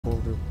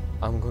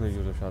I'm gonna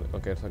use a shot.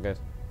 Okay, so guys,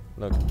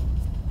 look.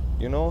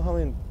 You know how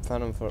in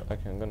Phantom Force...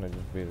 Okay, I'm gonna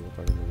just be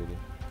recording the video.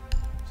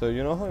 So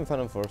you know how in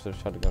Phantom Forces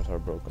shotguns are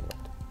broken,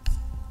 right?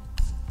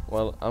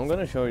 Well, I'm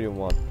gonna show you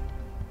what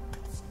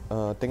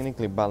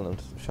technically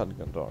balanced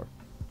shotguns are.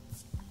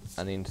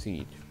 And in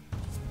Siege.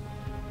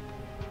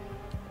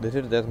 This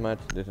is deathmatch,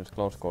 this is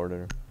close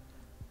quarter.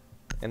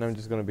 And I'm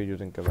just gonna be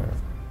using Caveira.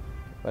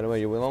 By the way,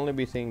 you will only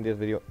be seeing this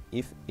video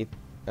if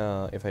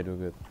I do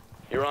good.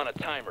 You're on a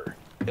timer.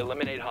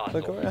 Eliminate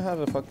hostiles. So Caveira has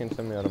a fucking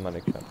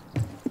semi-automatic shot.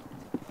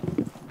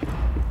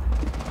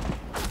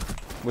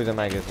 With a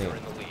magazine. You're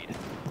in the lead.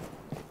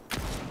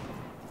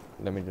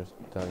 Let me just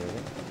tell you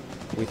again.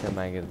 With a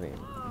magazine.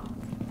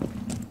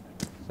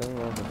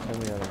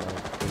 Semi-automatic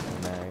with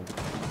a mag.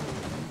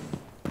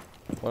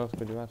 What else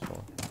could you ask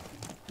for?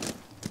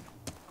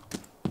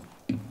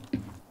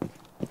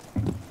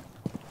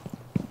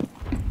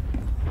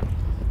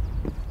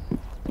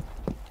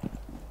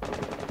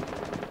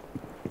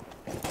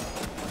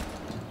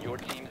 Your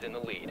team's in the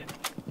lead.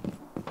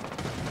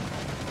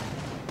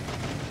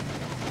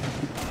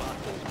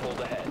 Hostiles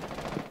pulled ahead.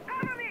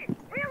 Enemy!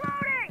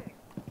 Reloading!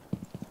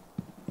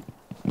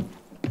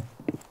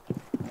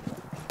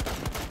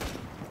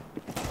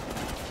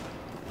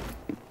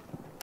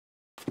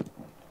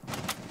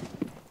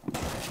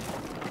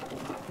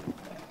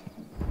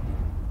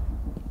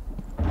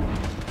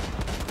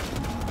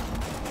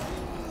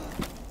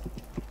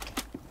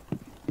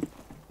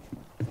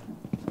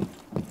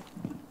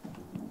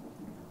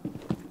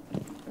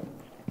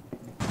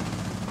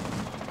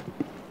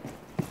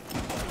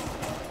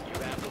 You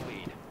have the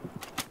lead.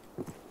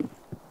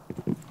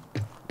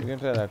 You can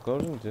say that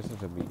closing distance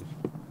is a beast.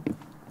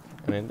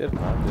 And in this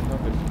map is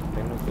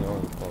technically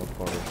only close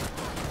quarter.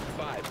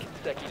 5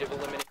 consecutive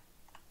eliminations.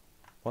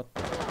 What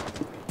the?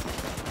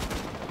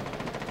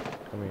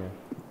 Come here.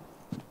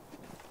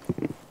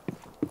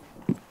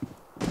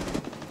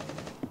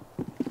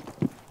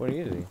 What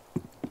is he?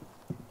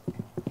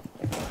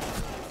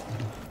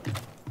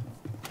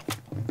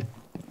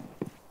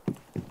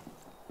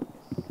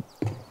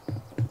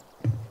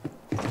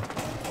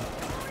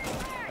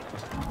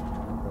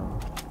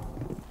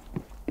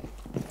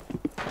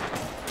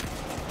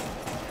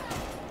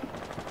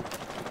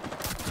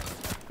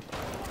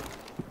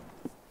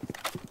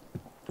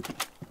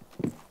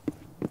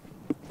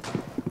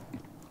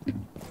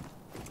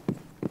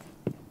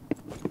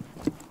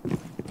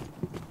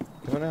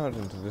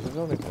 This is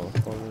only close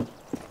quarters.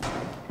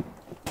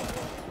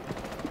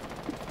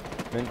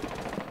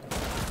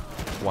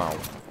 Wow.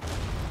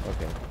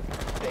 Okay.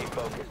 Stay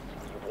focused.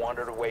 You've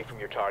wandered away from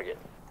your target.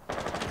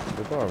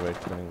 People are already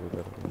spinning with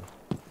that.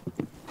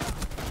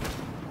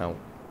 Now,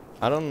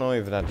 I don't know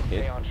if that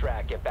hit, Stay on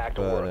track. Get back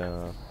to but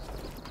work.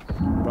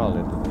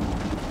 probably did.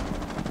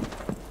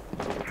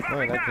 No,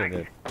 it actually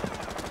did.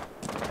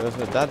 Because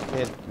that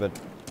hit, but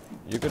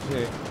you could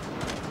see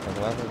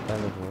the last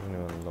damage wasn't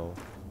even low.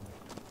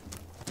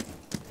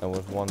 That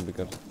was one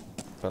because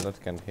pellets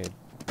can hit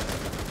the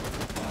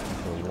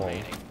wall.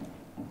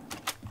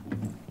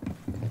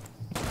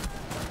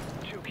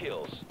 2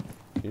 kills.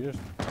 You just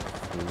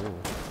flew.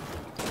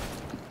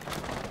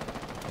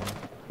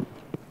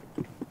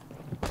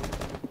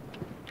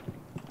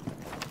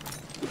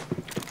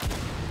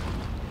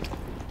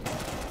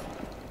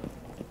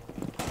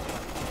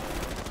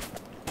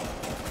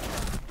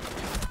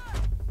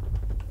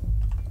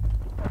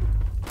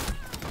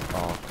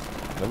 Oh,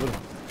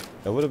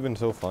 that would have been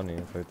so funny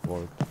if it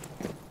worked.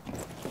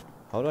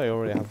 How do I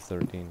already have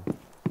 13? I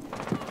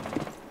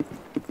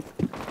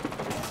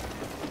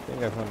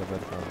think I found a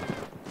better one.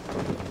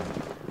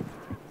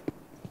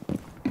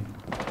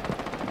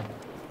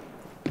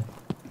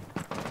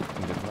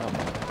 In this map.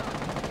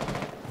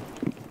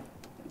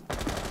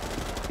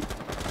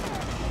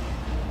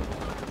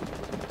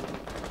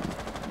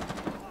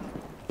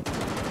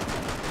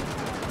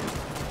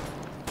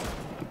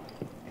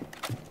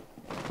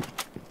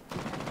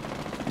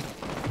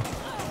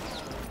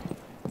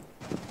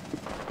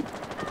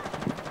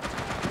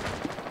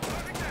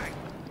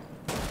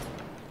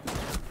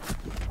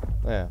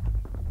 Yeah,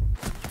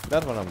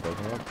 that's what I'm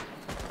talking about.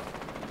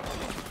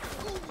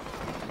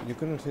 You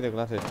couldn't see the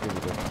glass HP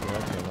because you're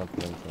actually not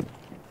blinking.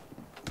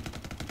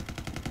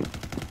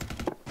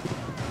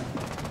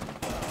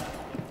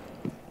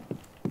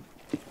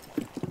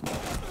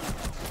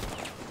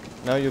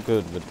 Now you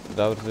could, but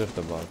that was just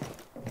a bug.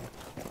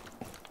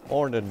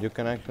 Or that you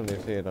can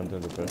actually see it until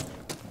you press.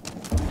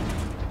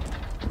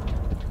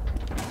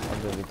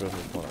 Until you press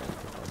it once.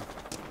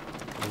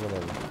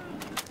 Whatever.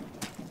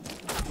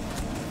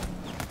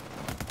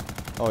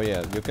 Oh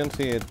yeah, you can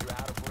see it. You're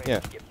out of range. Yeah,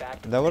 Get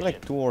back to there were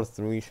like position. 2 or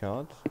 3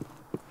 shots.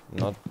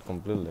 Not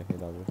completely hit,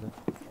 obviously.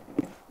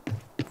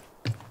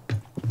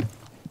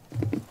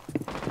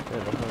 Yeah,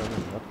 that's what I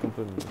mean. Not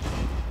completely.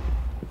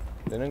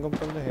 Didn't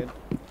completely hit.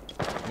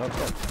 Not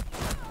yet.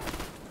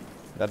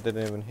 That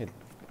didn't even hit.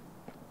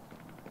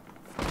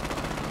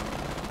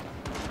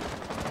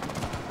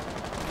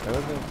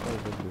 Everything's so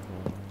good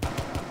before.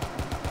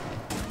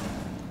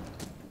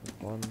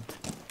 One.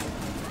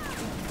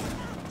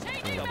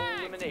 Double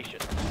elimination.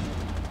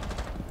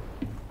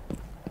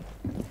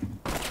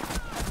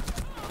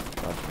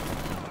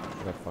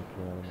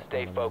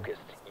 Stay focused.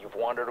 You've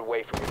wandered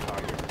away from your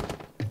target.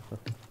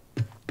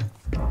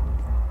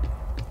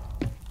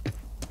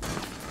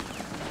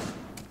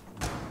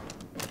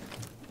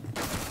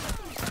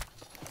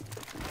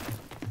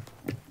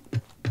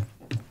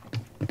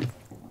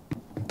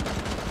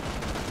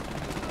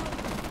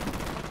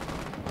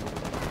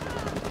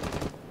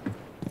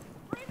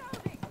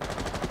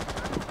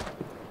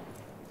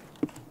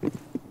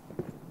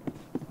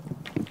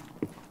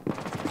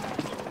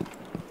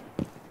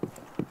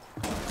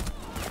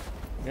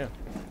 Yeah.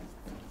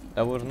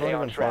 I was not Stay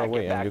on even far track,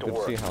 away, get and you back to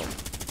could see work.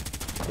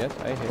 how. Yes,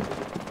 I hit.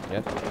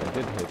 Yes, I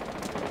did hit.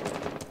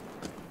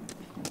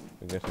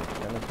 I guess it's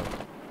kind of fun.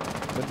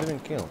 But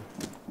didn't kill.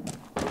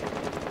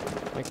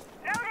 Like,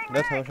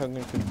 that's how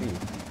shotgun should be.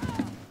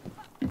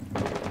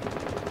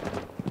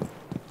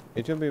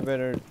 It should be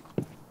better.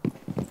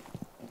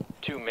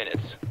 2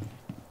 minutes.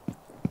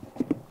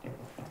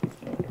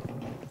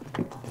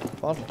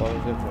 False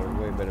positives are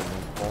way better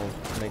than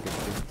false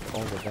negatives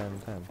all the damn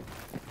time.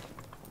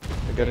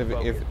 Because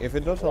if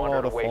it does a lot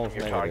Wandered of away false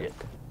from your negatives,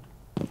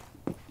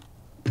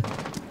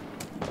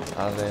 target.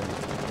 and then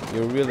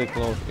you're really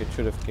close, it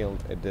should have killed,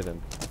 it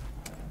didn't.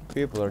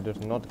 People are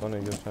just not gonna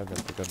use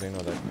shotguns because they know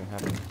that can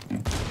happen.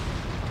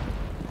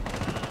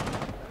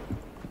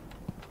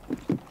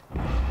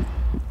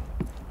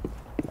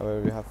 However,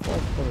 if you have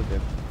false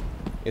positives,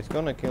 it's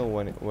gonna kill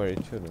where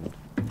it shouldn't.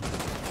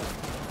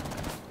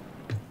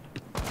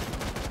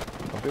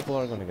 And people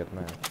are gonna get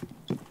mad.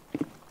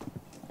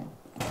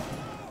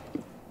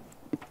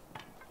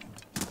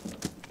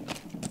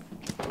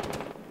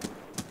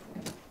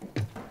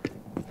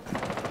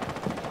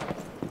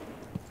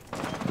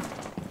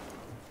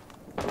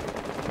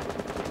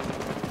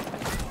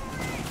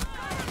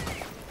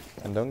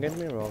 And don't get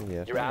me wrong,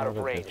 yes. You're I out know of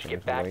that range. this game Get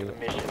is back to way- the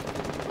mission.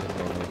 this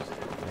game is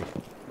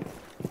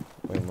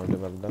like way more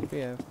developed than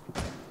PF.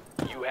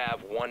 You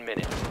have 1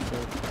 minute.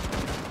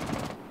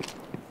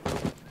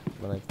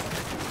 But like,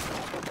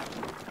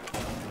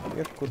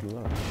 PF could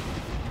learn.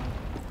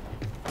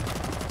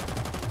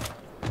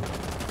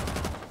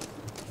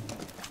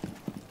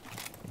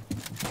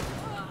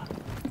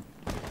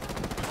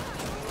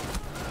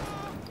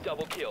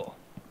 Double kill.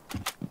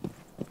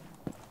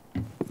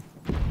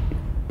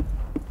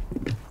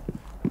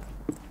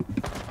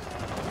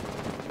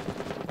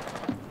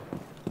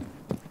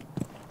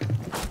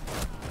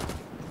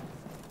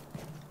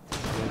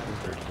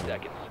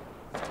 Seconds.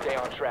 Stay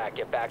on track.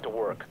 Get back to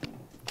work.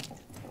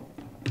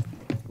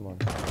 Come on.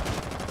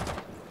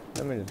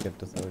 Let me just get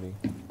to 30.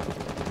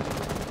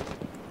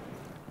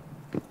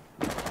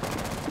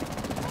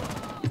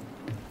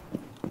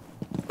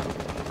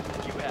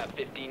 You have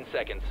 15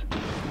 seconds.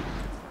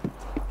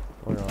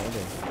 Where are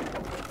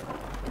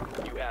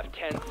they? You have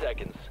 10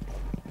 seconds.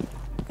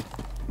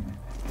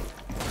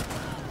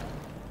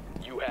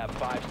 You have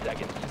 5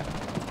 seconds.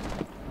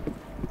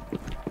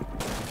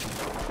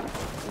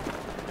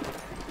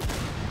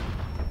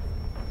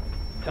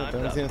 Time's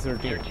that was in up.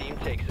 13. Your team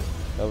takes it.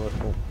 That was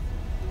cool.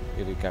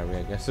 Easy carry,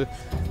 I guess.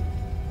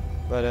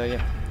 But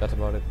yeah, that's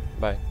about it.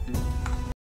 Bye.